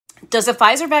Does the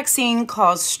Pfizer vaccine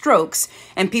cause strokes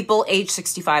in people age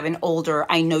 65 and older?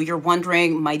 I know you're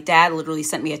wondering. My dad literally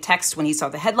sent me a text when he saw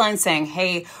the headline saying,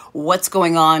 hey, what's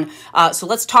going on? So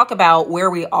let's talk about where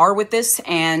we are with this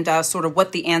and sort of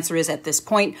what the answer is at this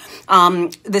point.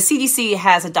 The CDC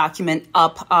has a document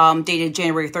up dated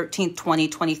January 13th,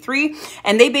 2023,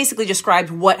 and they basically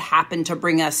described what happened to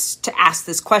bring us to ask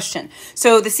this question.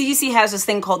 So the CDC has this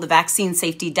thing called the Vaccine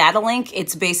Safety Data Link.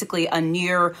 It's basically a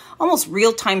near almost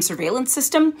real-time surveillance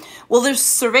system. Well, this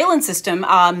surveillance system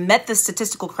met the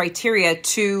statistical criteria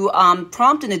to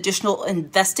prompt an additional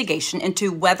investigation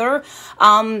into whether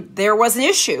there was an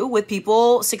issue with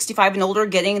people 65 and older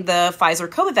getting the Pfizer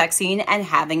COVID vaccine and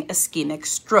having ischemic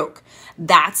stroke.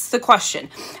 That's the question.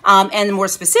 And more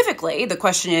specifically, the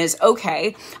question is,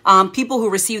 okay, people who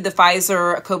received the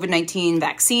Pfizer COVID-19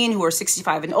 vaccine who are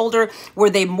 65 and older, were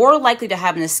they more likely to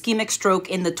have an ischemic stroke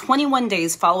in the 21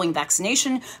 days following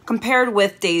vaccination compared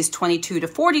with days 22 to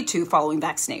 42 following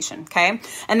vaccination, okay?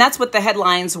 And that's what the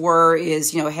headlines were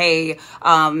is, hey,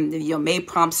 may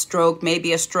prompt stroke, may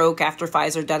be a stroke after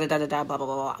Pfizer, da-da-da-da-da, blah, blah,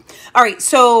 blah, blah. All right,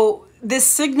 so this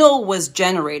signal was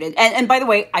generated. And by the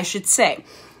way, I should say,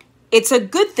 it's a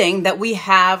good thing that we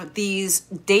have these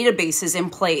databases in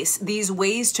place, these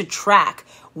ways to track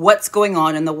what's going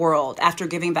on in the world after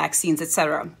giving vaccines, et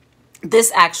cetera.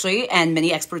 This actually, and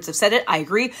many experts have said it, I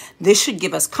agree, this should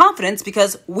give us confidence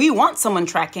because we want someone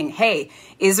tracking, hey,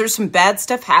 is there some bad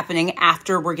stuff happening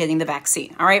after we're getting the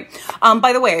vaccine, all right?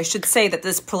 By the way, I should say that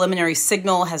this preliminary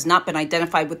signal has not been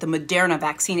identified with the Moderna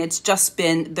vaccine. It's just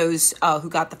been those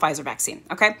who got the Pfizer vaccine,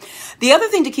 okay? The other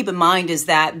thing to keep in mind is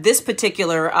that this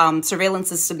particular surveillance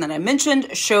system that I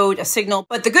mentioned showed a signal,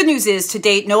 but the good news is to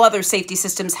date, no other safety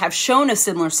systems have shown a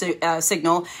similar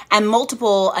signal, and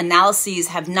multiple analyses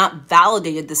have not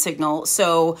validated the signal.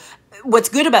 So what's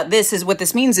good about this is what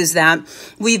this means is that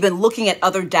we've been looking at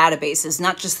other databases,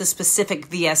 not just the specific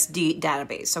VSD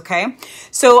database, okay?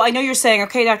 So I know you're saying,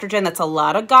 okay, Dr. Jen, that's a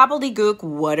lot of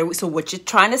gobbledygook. So what you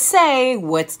trying to say?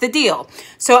 What's the deal?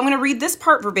 So I'm going to read this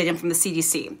part verbatim from the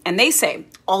CDC. And they say,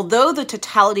 although the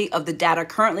totality of the data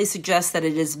currently suggests that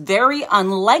it is very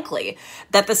unlikely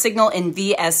that the signal in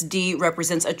VSD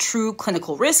represents a true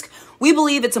clinical risk, we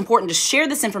believe it's important to share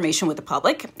this information with the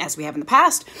public, as we have in the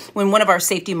past, when one of our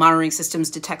safety monitoring systems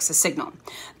detects a signal.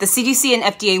 The CDC and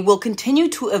FDA will continue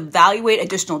to evaluate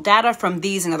additional data from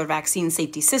these and other vaccine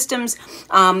safety systems.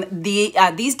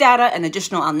 These data and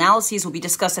additional analyses will be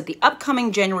discussed at the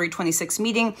upcoming January 26th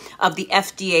meeting of the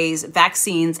FDA's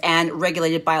Vaccines and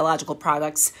Regulated Biological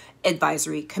Products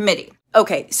Advisory Committee.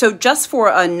 Okay, so just for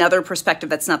another perspective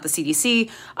that's not the CDC,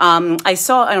 I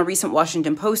saw in a recent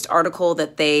Washington Post article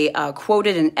that they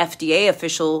quoted an FDA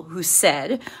official who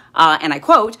said, and I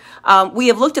quote, "We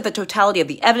have looked at the totality of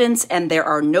the evidence and there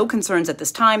are no concerns at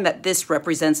this time that this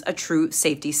represents a true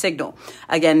safety signal."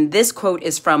 Again, this quote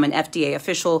is from an FDA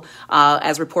official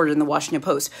as reported in the Washington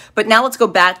Post. But now let's go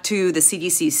back to the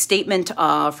CDC's statement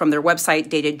from their website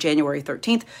dated January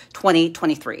 13th,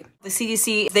 2023. The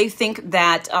CDC, they think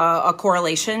that a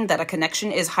correlation, that a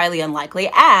connection is highly unlikely.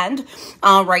 And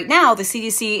right now, the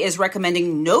CDC is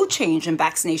recommending no change in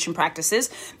vaccination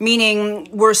practices, meaning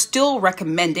we're still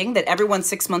recommending that everyone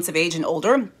 6 months of age and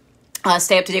older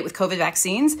stay up to date with COVID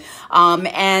vaccines.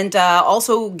 And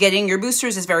also getting your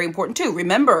boosters is very important too.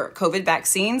 Remember, COVID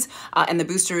vaccines and the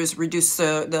boosters reduce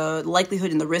the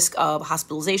likelihood and the risk of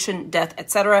hospitalization, death,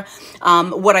 etc.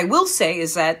 What I will say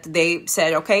is that they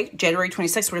said, okay, January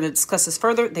 26th, we're going to discuss this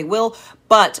further. They will,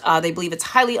 but they believe it's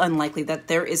highly unlikely that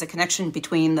there is a connection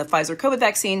between the Pfizer COVID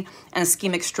vaccine and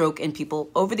ischemic stroke in people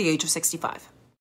over the age of 65.